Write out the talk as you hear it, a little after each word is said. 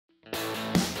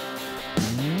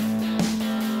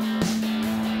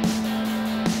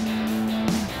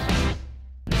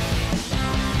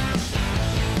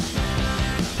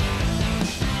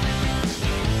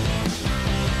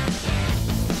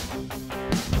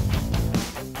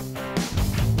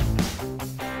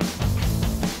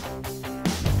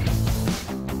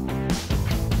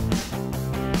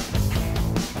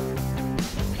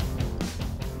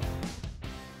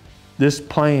This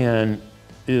plan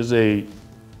is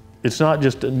it's not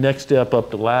just a next step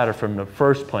up the ladder from the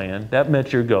first plan. That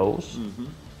met your goals.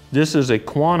 This is a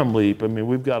quantum leap. I mean,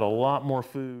 we've got a lot more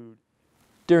food.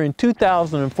 During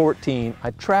 2014, I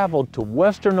traveled to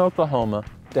western Oklahoma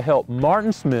to help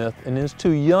Martin Smith and his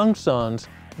 2 young sons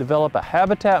develop a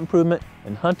habitat improvement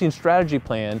and hunting strategy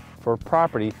plan for a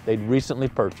property they'd recently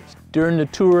purchased. During the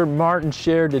tour, Martin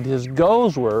shared that his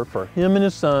goals were for him and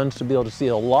his sons to be able to see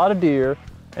a lot of deer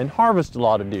and harvest a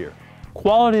lot of deer.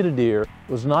 Quality of the deer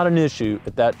was not an issue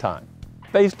at that time.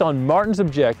 Based on Martin's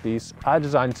objectives, I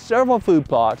designed several food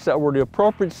plots that were the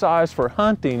appropriate size for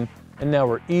hunting and that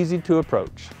were easy to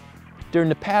approach. During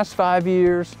the past 5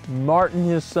 years, Martin,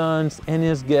 his sons, and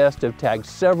his guests have tagged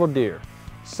several deer.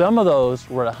 Some of those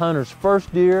were the hunter's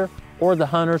first deer or the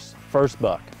hunter's first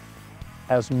buck.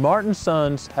 As Martin's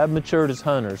sons have matured as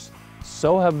hunters,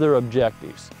 so have their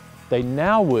objectives. They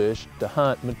now wish to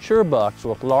hunt mature bucks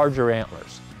with larger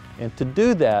antlers. And to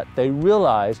do that, they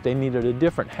realized they needed a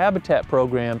different habitat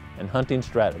program and hunting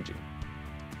strategy.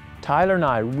 Tyler and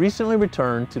I recently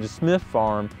returned to the Smith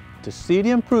farm to see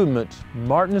the improvements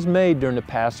Martin has made during the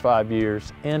past 5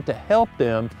 years and to help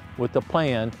them with a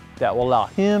plan that will allow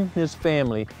him and his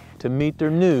family to meet their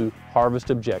new harvest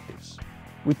objectives.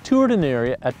 We toured an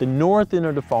area at the north end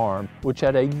of the farm which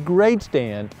had a great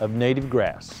stand of native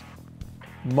grass.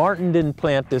 Martin didn't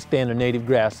plant this stand of native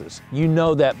grasses. You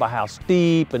know that by how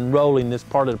steep and rolling this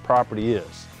part of the property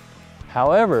is.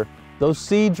 However, those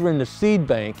seeds were in the seed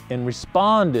bank and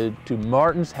responded to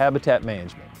Martin's habitat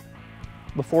management.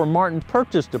 Before Martin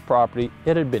purchased the property,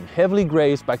 it had been heavily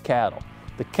grazed by cattle.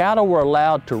 The cattle were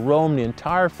allowed to roam the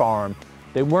entire farm.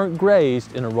 They weren't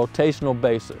grazed in a rotational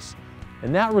basis.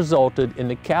 And that resulted in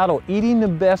the cattle eating the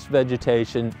best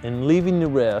vegetation and leaving the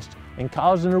rest and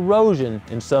causing erosion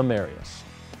in some areas.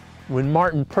 When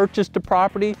Martin purchased the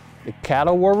property, the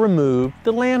cattle were removed,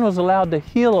 the land was allowed to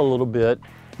heal a little bit,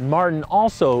 and Martin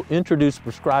also introduced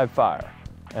prescribed fire.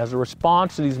 As a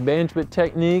response to these management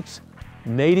techniques,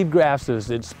 native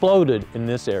grasses exploded in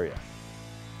this area.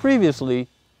 Previously,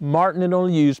 Martin had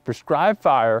only used prescribed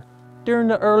fire during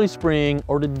the early spring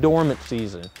or the dormant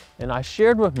season, and I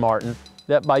shared with Martin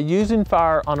that by using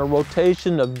fire on a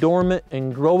rotation of dormant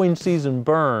and growing season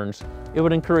burns, it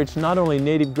would encourage not only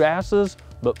native grasses,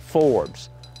 but forbs.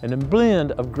 And a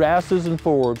blend of grasses and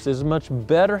forbs is a much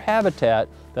better habitat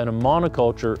than a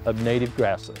monoculture of native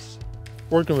grasses.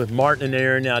 Working with Martin and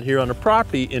Aaron out here on a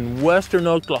property in western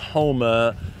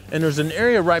Oklahoma, and there's an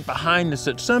area right behind us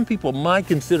that some people might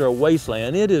consider a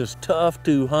wasteland. It is tough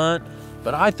to hunt,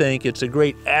 but I think it's a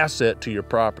great asset to your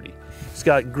property. It's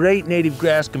got great native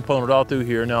grass component all through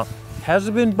here. Now,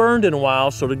 hasn't been burned in a while,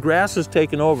 so the grass is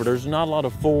taken over. There's not a lot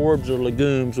of forbs or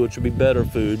legumes, which would be better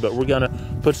food, but we're gonna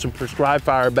put some prescribed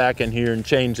fire back in here and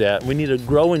change that. We need a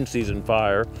growing season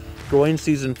fire. Growing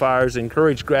season fires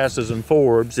encourage grasses and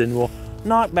forbs, and we'll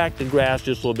knock back the grass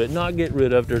just a little bit, not get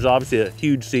rid of. There's obviously a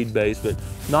huge seed base, but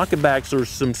knock it back so there's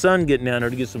some sun getting down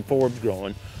there to get some forbs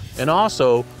growing. And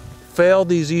also, fell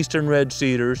these eastern red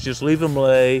cedars, just leave them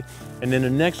lay, and then the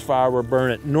next fire we'll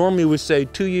burn it. Normally we say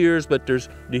 2 years, but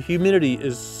the humidity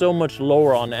is so much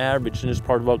lower on average in this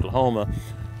part of Oklahoma.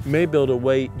 You may be able to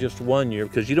wait just 1 year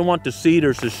because you don't want the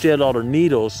cedars to shed all their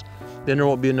needles, then there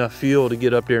won't be enough fuel to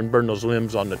get up there and burn those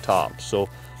limbs on the top. So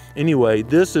anyway,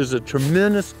 this is a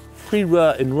tremendous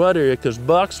pre-rut and rut area because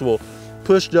bucks will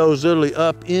push those literally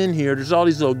up in here. There's all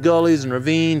these little gullies and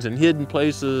ravines and hidden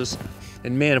places.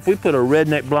 And man, if we put a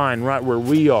redneck blind right where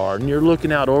we are and you're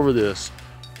looking out over this,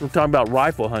 we're talking about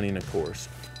rifle hunting, of course.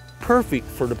 Perfect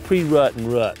for the pre-rut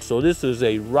and rut. So this is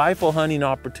a rifle hunting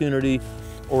opportunity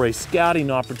or a scouting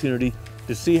opportunity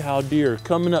to see how deer are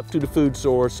coming up to the food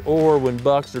source or when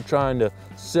bucks are trying to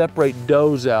separate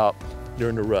does out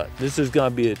during the rut. This is gonna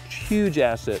be a huge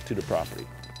asset to the property.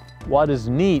 What is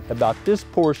neat about this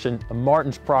portion of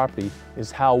Martin's property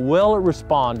is how well it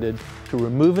responded to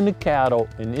removing the cattle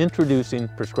and introducing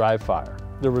prescribed fire.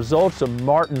 The results of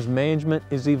Martin's management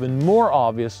is even more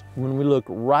obvious when we look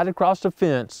right across the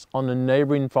fence on the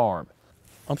neighboring farm.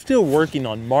 I'm still working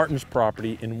on Martin's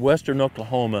property in western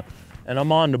Oklahoma, and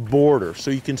I'm on the border, so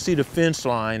you can see the fence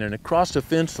line, and across the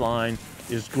fence line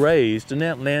is grazed, and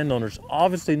that landowner's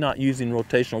obviously not using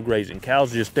rotational grazing.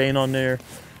 Cows are just staying on there,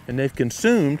 and they've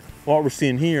consumed what we're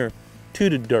seeing here to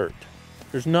the dirt.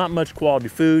 There's not much quality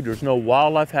food, there's no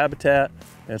wildlife habitat,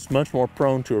 and it's much more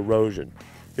prone to erosion.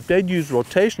 If they'd used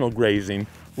rotational grazing,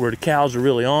 where the cows are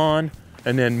really on,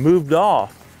 and then moved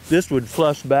off, this would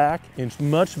flush back, and it's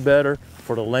much better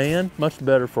for the land, much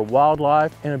better for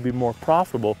wildlife, and it'd be more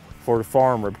profitable for the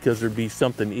farmer because there'd be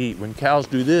something to eat. When cows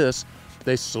do this,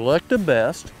 they select the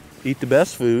best, eat the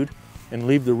best food, and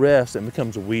leave the rest, and it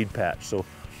becomes a weed patch. So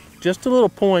just a little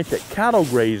point that cattle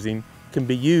grazing can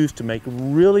be used to make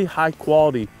really high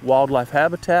quality wildlife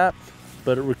habitat,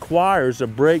 but it requires a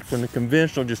break from the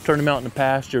conventional, just turn them out in the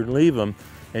pasture and leave them,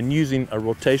 and using a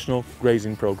rotational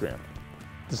grazing program.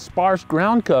 The sparse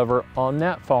ground cover on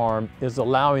that farm is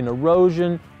allowing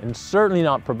erosion and certainly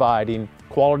not providing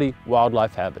quality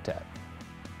wildlife habitat.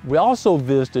 We also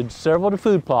visited several of the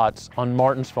food plots on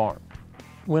Martin's farm.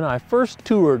 When I first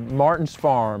toured Martin's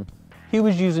farm, he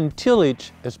was using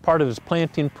tillage as part of his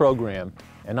planting program,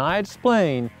 and I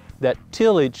explained that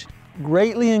tillage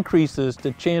greatly increases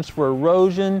the chance for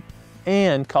erosion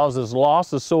and causes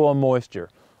loss of soil moisture.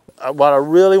 What I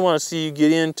really want to see you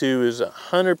get into is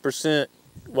 100%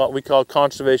 what we call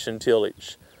conservation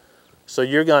tillage. So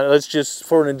you're going to, let's just,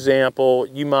 for an example,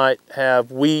 you might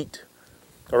have wheat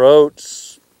or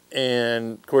oats,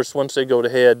 and of course once they go to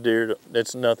head, deer,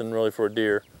 that's nothing really for a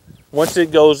deer. Once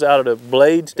it goes out of the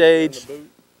blade stage,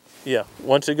 yeah,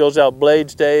 once it goes out blade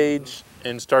stage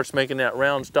and starts making that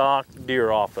round stalk, deer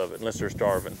are off of it unless they're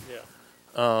starving.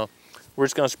 Yeah. We're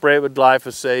just going to spray it with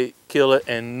glyphosate, kill it,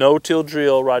 and no-till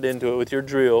drill right into it with your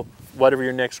drill, whatever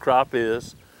your next crop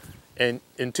is. And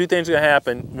two things are going to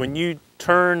happen. When you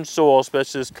turn soil,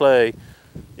 especially this clay,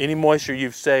 any moisture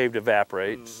you've saved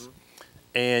evaporates.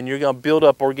 And you're going to build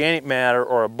up organic matter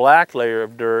or a black layer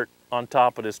of dirt on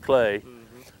top of this clay.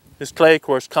 This clay, of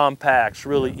course, compacts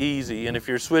really easy. And if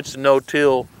you're switched to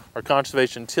no-till or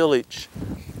conservation tillage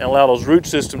and allow those root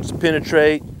systems to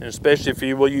penetrate, and especially if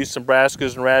you will use some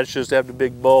brassicas and radishes to have the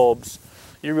big bulbs,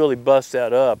 you really bust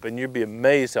that up and you'd be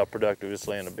amazed how productive this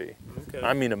land will be. Okay.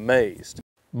 I mean amazed.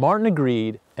 Martin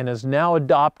agreed and has now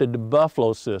adopted the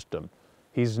buffalo system.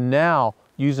 He's now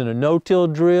using a no-till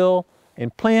drill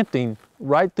and planting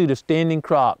right through the standing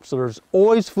crop, so there's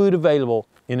always food available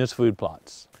in his food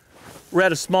plots. We're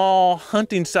at a small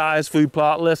hunting-sized food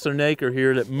plot, less than an acre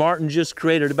here, that Martin just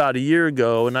created about a year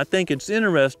ago, and I think it's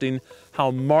interesting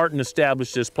how Martin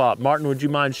established this plot. Martin, would you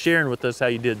mind sharing with us how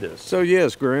you did this? So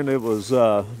yes, Grant, it was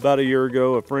about a year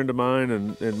ago, a friend of mine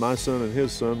and my son and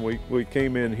his son, we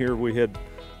came in here. We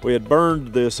had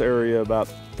burned this area about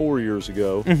 4 years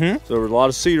ago. So there were a lot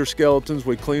of cedar skeletons.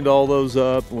 We cleaned all those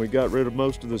up and we got rid of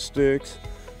most of the sticks.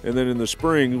 And then in the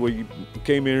spring, we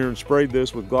came in here and sprayed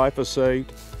this with glyphosate,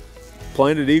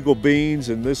 planted eagle beans,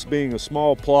 and this being a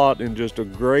small plot in just a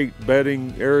great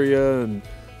bedding area, and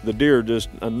the deer just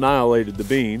annihilated the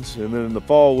beans. And then in the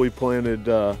fall, we planted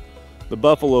the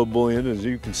buffalo blend. As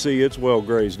you can see, it's well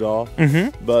grazed off.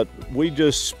 But we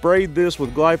just sprayed this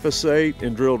with glyphosate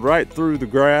and drilled right through the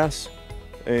grass,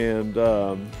 and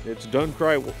it's done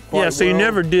quite well. Yeah, so you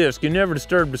never disc, you never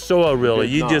disturbed the soil really.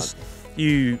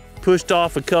 You pushed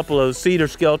off a couple of cedar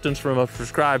skeletons from a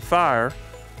prescribed fire,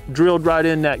 drilled right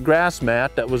in that grass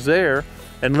mat that was there,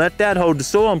 and let that hold the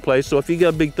soil in place, so if you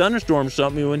got a big thunderstorm or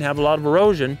something, you wouldn't have a lot of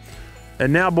erosion.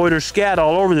 And now, boy, there's scat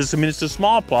all over this. I mean, it's a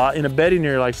small plot in a bedding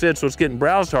area, like I said, so it's getting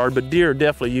browsed hard, but deer are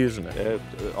definitely using it.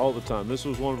 All the time. This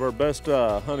was one of our best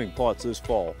hunting plots this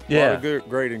fall. Yeah. A lot of good,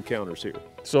 great encounters here.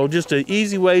 So just an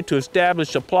easy way to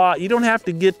establish a plot. You don't have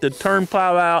to get the turn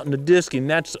plow out and the disking.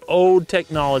 That's old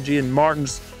technology, and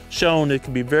Martin's shown it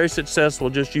can be very successful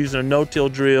just using a no-till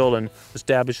drill and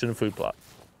establishing a food plot.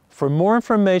 For more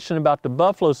information about the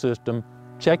buffalo system,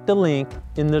 check the link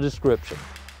in the description.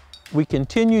 We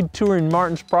continued touring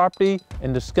Martin's property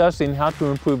and discussing how to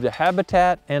improve the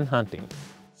habitat and hunting.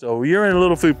 So you're in a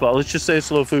little food plot. Let's just say it's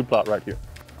a little food plot right here.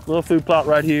 Little food plot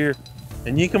right here.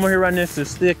 And you come over here right next to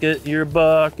this thicket, you're a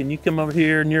buck, and you come over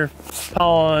here and you're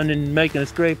pawing and making a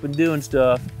scrape and doing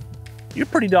stuff. You're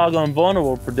pretty doggone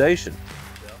vulnerable to predation.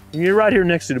 Yep. And you're right here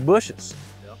next to the bushes.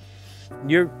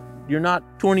 Yep. You're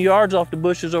not 20 yards off the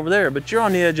bushes over there, but you're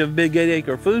on the edge of a big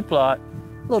 8-acre food plot.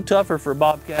 A little tougher for a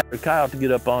bobcat or coyote to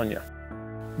get up on you.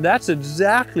 That's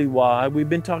exactly why we've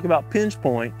been talking about pinch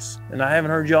points, and I haven't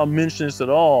heard y'all mention this at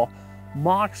all.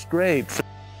 Mock scrapes,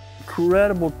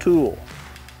 incredible tool,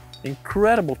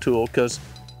 because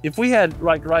if we had,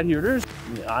 like right here, there's,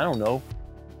 I don't know,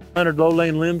 100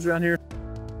 low-laying limbs around here.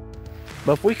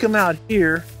 But if we come out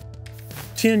here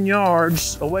 10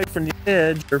 yards away from the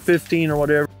edge, or 15 or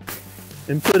whatever,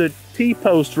 and put a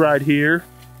T-post right here,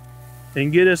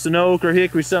 and get us an oak or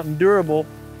hickory, something durable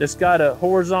that's got a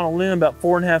horizontal limb about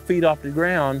 4.5 feet off the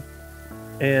ground,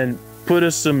 and put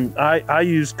us some, I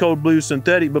use cold blue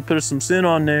synthetic, but put us some sin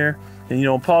on there, and you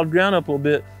know, paw the ground up a little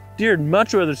bit. Deer would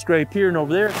much rather scrape here and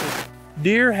over there.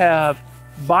 Deer have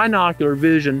binocular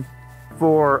vision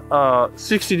for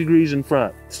 60 degrees in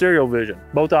front, stereo vision,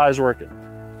 both eyes working.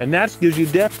 And that gives you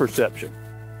depth perception.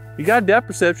 You got depth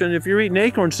perception. If you're eating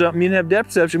acorn or something, you didn't have depth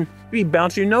perception, you'd be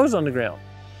bouncing your nose on the ground.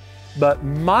 But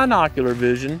monocular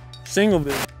vision, single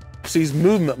vision, sees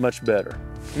movement much better.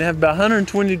 And they have about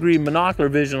 120-degree monocular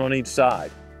vision on each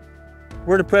side.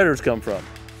 Where do predators come from?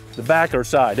 The back or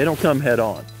side. They don't come head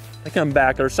on. They come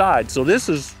back or side. So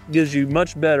this gives you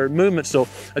much better movement. So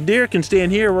a deer can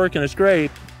stand here working a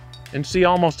scrape and see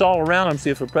almost all around them, see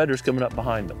if a predator's coming up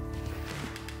behind them.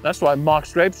 That's why mock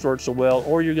scrapes work so well,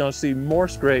 or you're gonna see more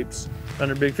scrapes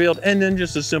under a big field. And then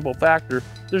just a simple factor,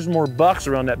 there's more bucks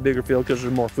around that bigger field because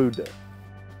there's more food there.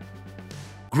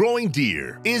 Growing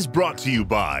Deer is brought to you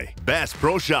by Bass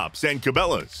Pro Shops and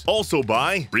Cabela's. Also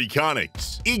by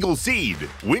Reconics, Eagle Seed,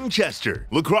 Winchester,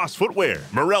 Lacrosse Footwear,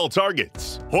 Morel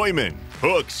Targets, Hoyman,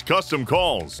 Hooks Custom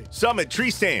Calls, Summit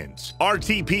Tree Stands,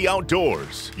 RTP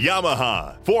Outdoors,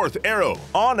 Yamaha, Fourth Arrow,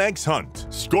 Onyx Hunt,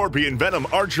 Scorpion Venom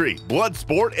Archery,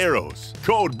 Bloodsport Arrows,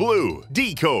 Code Blue,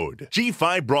 D-Code,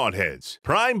 G5 Broadheads,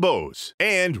 Prime Bows,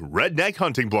 and Redneck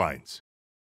Hunting Blinds.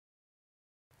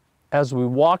 As we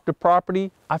walked the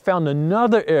property, I found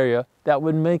another area that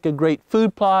would make a great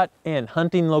food plot and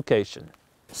hunting location.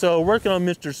 So working on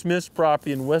Mr. Smith's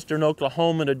property in western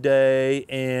Oklahoma today,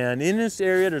 and in this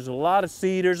area there's a lot of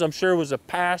cedars. I'm sure it was a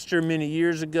pasture many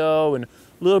years ago and a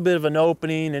little bit of an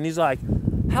opening, and he's like,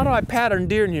 how do I pattern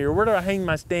deer in here? Where do I hang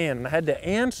my stand? And I had to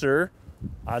answer,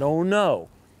 I don't know,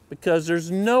 because there's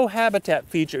no habitat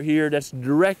feature here that's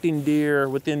directing deer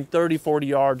within 30, 40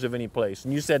 yards of any place.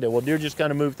 And you said that, well, deer just kind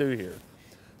of move through here.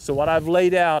 So what I've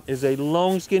laid out is a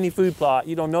long, skinny food plot.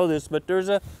 You don't know this, but there's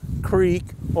a creek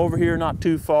over here not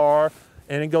too far,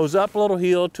 and it goes up a little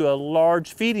hill to a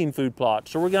large feeding food plot.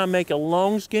 So we're gonna make a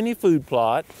long, skinny food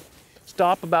plot,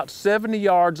 stop about 70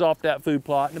 yards off that food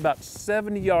plot and about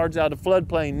 70 yards out of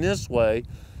floodplain this way,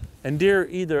 and deer are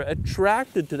either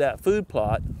attracted to that food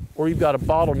plot or you've got a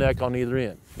bottleneck on either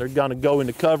end. They're gonna go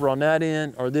into cover on that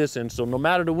end or this end. So no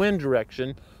matter the wind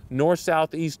direction, north,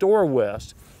 south, east, or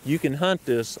west, you can hunt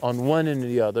this on one end or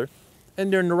the other,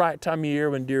 and during the right time of year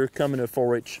when deer come into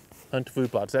 4-H hunt the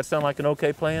food plots. Does that sound like an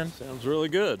okay plan? Sounds really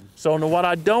good. So now what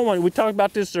I don't want, we talked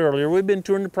about this earlier, we've been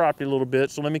touring the property a little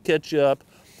bit, so let me catch you up.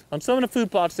 On some of the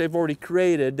food plots they've already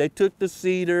created, they took the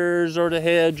cedars or the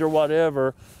hedge or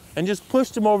whatever and just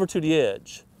pushed them over to the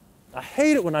edge. I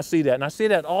hate it when I see that, and I see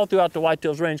that all throughout the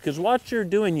whitetails range, because what you're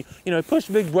doing, you know, push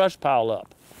a big brush pile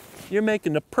up. You're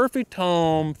making the perfect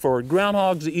home for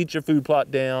groundhogs to eat your food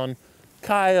plot down,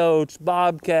 coyotes,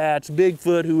 bobcats,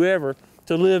 Bigfoot, whoever,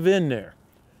 to live in there.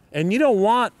 And you don't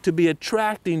want to be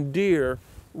attracting deer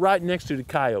right next to the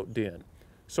coyote den.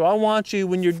 So I want you,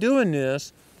 when you're doing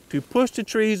this, to push the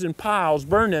trees in piles,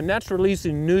 burn them. That's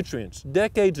releasing nutrients,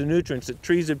 decades of nutrients that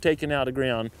trees have taken out of the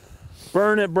ground.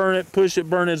 Burn it, push it,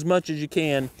 burn it as much as you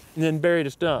can, and then bury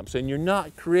the stumps. And you're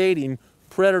not creating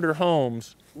predator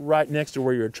homes right next to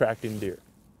where you're attracting deer.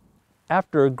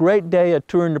 After a great day of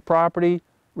touring the property,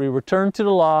 we returned to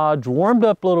the lodge, warmed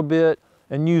up a little bit,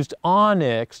 and used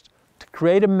Onyx to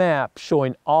create a map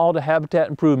showing all the habitat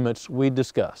improvements we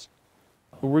discussed.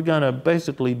 We're gonna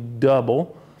basically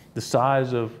double the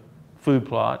size of food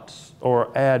plots,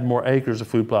 or add more acres of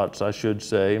food plots, I should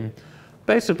say.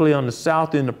 Basically on the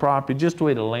south end of the property, just the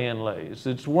way the land lays.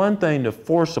 It's one thing to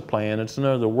force a plan, it's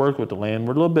another to work with the land.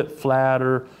 We're a little bit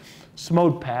flatter,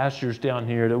 smooth pastures down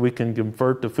here that we can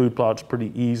convert to food plots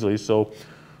pretty easily. So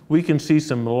we can see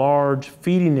some large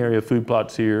feeding area food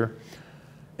plots here.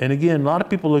 And again, a lot of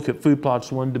people look at food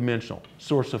plots one-dimensional,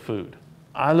 source of food.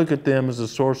 I look at them as a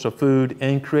source of food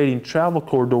and creating travel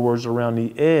corridors around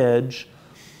the edge,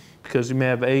 because you may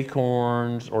have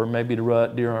acorns or maybe the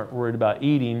rut deer aren't worried about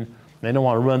eating. They don't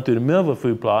want to run through the middle of a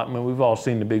food plot. I mean, we've all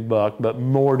seen the big buck, but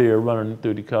more deer running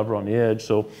through the cover on the edge.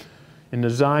 So in the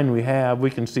design we have, we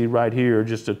can see right here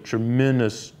just a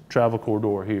tremendous travel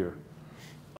corridor here.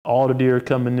 All the deer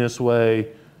coming this way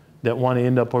that want to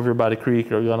end up over by the creek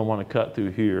are going to want to cut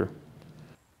through here.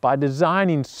 By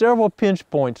designing several pinch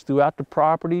points throughout the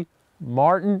property,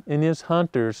 Martin and his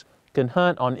hunters can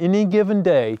hunt on any given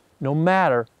day, no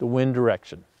matter the wind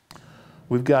direction.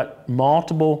 We've got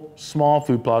multiple small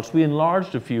food plots. We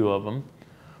enlarged a few of them.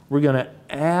 We're gonna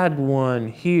add one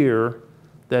here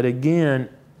that, again,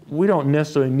 we don't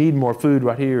necessarily need more food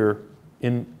right here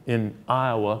in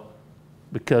Iowa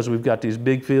because we've got these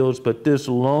big fields, but this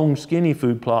long, skinny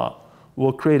food plot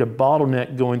will create a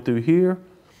bottleneck going through here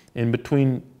in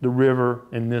between the river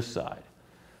and this side.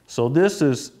 So this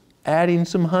is adding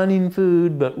some hunting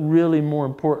food, but really more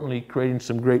importantly, creating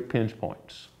some great pinch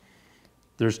points.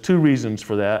 There's two reasons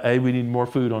for that. A, we need more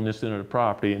food on this end of the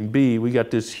property, and B, we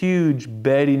got this huge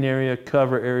bedding area,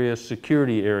 cover area,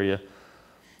 security area.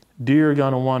 Deer are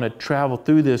gonna wanna travel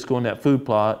through this, go in that food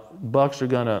plot. Bucks are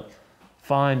gonna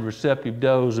find receptive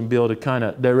does and be able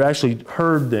to they actually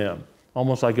herd them.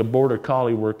 almost like a border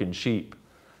collie working sheep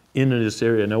into this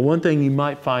area. Now, one thing you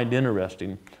might find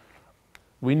interesting,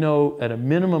 we know at a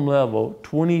minimum level,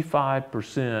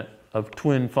 25% of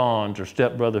twin fawns are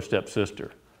stepbrother,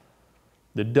 stepsister.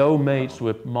 The doe mates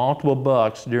with multiple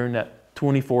bucks during that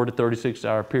 24 to 36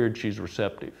 hour period she's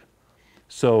receptive.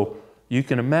 So you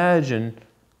can imagine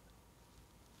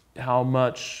how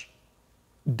much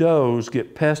does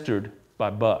get pestered by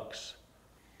bucks.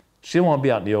 She don't want to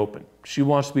be out in the open. She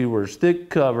wants to be where there's thick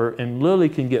cover, and Lily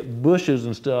can get bushes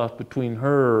and stuff between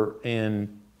her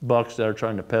and bucks that are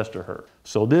trying to pester her.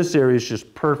 So this area is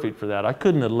just perfect for that. I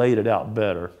couldn't have laid it out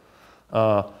better.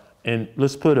 And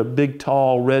let's put a big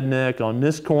tall redneck on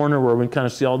this corner where we can kind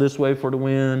of see all this way for the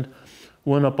wind.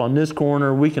 One up on this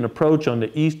corner. We can approach on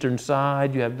the eastern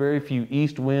side. You have very few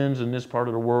east winds in this part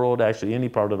of the world, actually any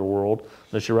part of the world,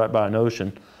 unless you're right by an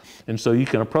ocean. And so you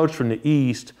can approach from the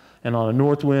east, and on a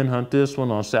north wind hunt this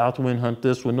one, on a south wind hunt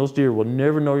this one. Those deer will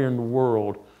never know you're in the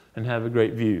world and have a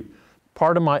great view.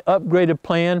 Part of my upgraded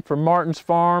plan for Martin's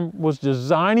farm was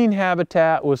designing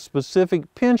habitat with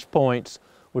specific pinch points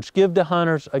which give the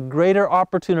hunters a greater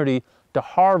opportunity to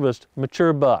harvest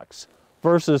mature bucks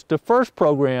versus the first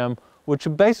program, which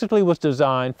basically was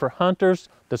designed for hunters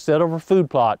to set over food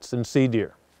plots and see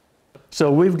deer.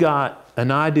 So we've got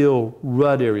an ideal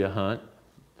rut area hunt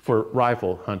for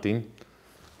rifle hunting.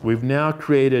 We've now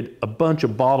created a bunch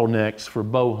of bottlenecks for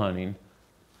bow hunting.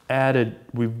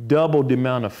 We've doubled the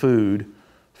amount of food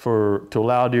to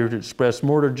allow deer to express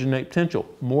more of their genetic potential.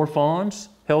 More fawns,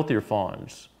 healthier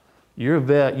fawns. You're a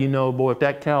vet, you know, boy, if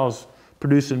that cow's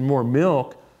producing more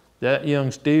milk, that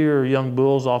young steer or young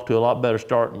bull's off to a lot better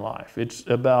start in life. It's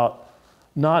about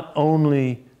not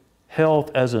only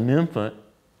health as an infant,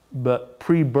 but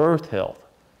pre-birth health.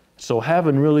 So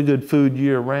having really good food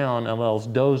year-round allows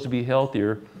does to be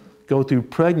healthier, go through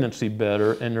pregnancy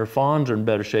better, and their fawns are in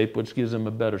better shape, which gives them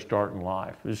a better start in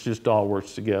life. It's just all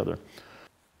works together.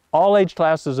 All age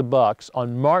classes of bucks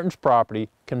on Martin's property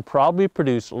can probably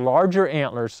produce larger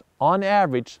antlers on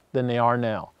average than they are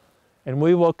now. And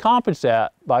we will accomplish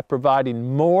that by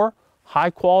providing more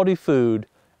high-quality food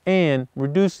and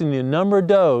reducing the number of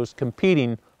does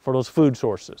competing for those food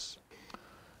sources.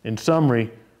 In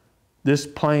summary, this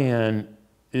plan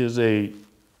is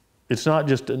it's not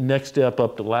just a next step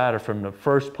up the ladder from the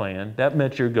first plan. That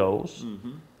met your goals.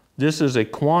 Mm-hmm. This is a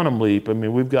quantum leap. I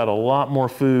mean, we've got a lot more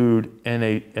food,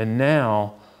 and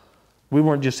now we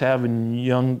weren't just having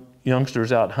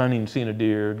youngsters out hunting, seeing a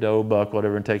deer, doe, buck,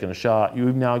 whatever, and taking a shot.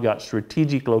 You've now got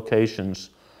strategic locations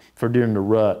for deer in the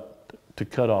rut to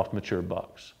cut off mature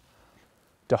bucks.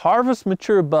 To harvest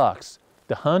mature bucks,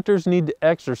 the hunters need to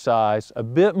exercise a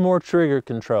bit more trigger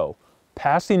control,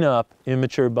 passing up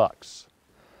immature bucks.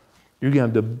 You're gonna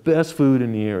have the best food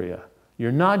in the area.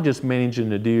 You're not just managing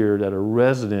the deer that are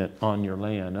resident on your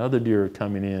land. Other deer are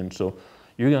coming in, so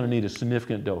you're gonna need a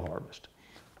significant doe harvest.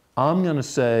 I'm gonna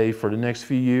say for the next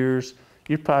few years,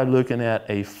 you're probably looking at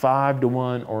a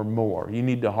 5-to-1 or more. You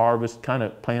need to harvest, kind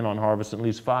of plan on harvesting at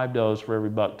least 5 does for every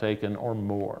buck taken or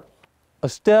more. A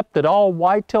step that all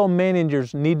whitetail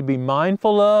managers need to be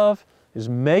mindful of is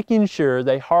making sure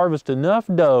they harvest enough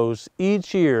does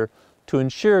each year to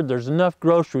ensure there's enough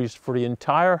groceries for the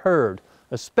entire herd,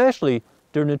 especially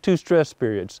during the two stress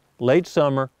periods, late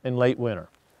summer and late winter.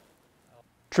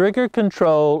 Trigger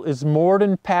control is more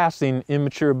than passing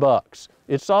immature bucks.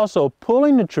 It's also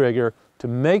pulling the trigger to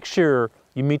make sure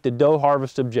you meet the doe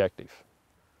harvest objective.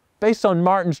 Based on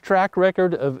Martin's track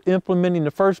record of implementing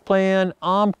the first plan,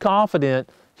 I'm confident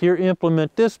he'll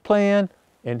implement this plan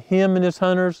and him and his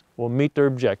hunters will meet their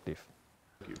objective.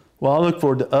 Well, I look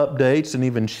forward to updates and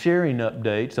even sharing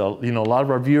updates. You know, a lot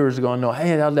of our viewers are going to know,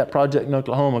 hey, how did that project in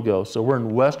Oklahoma go? So we're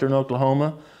in western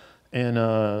Oklahoma,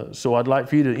 and so I'd like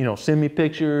for you to, send me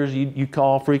pictures. You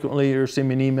call frequently or send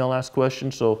me an email, ask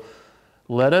questions. So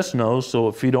let us know. So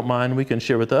if you don't mind, we can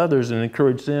share with others and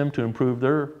encourage them to improve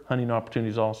their hunting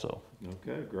opportunities also.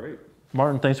 Okay, great.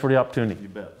 Martin, thanks for the opportunity. You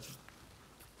bet.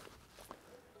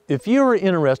 If you are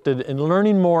interested in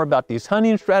learning more about these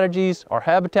hunting strategies or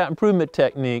habitat improvement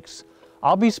techniques,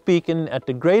 I'll be speaking at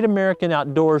the Great American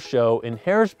Outdoors Show in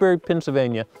Harrisburg,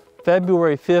 Pennsylvania,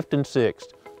 February 5th and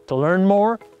 6th. To learn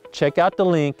more, check out the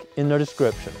link in the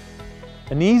description.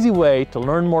 An easy way to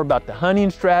learn more about the hunting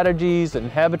strategies and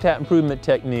habitat improvement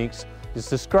techniques is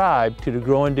subscribe to the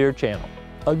Growing Deer channel.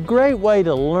 A great way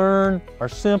to learn or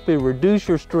simply reduce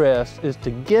your stress is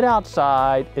to get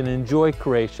outside and enjoy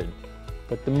creation.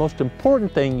 But the most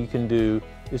important thing you can do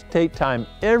is take time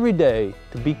every day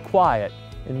to be quiet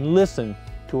and listen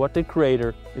to what the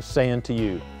Creator is saying to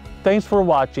you. Thanks for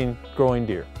watching Growing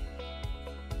Deer.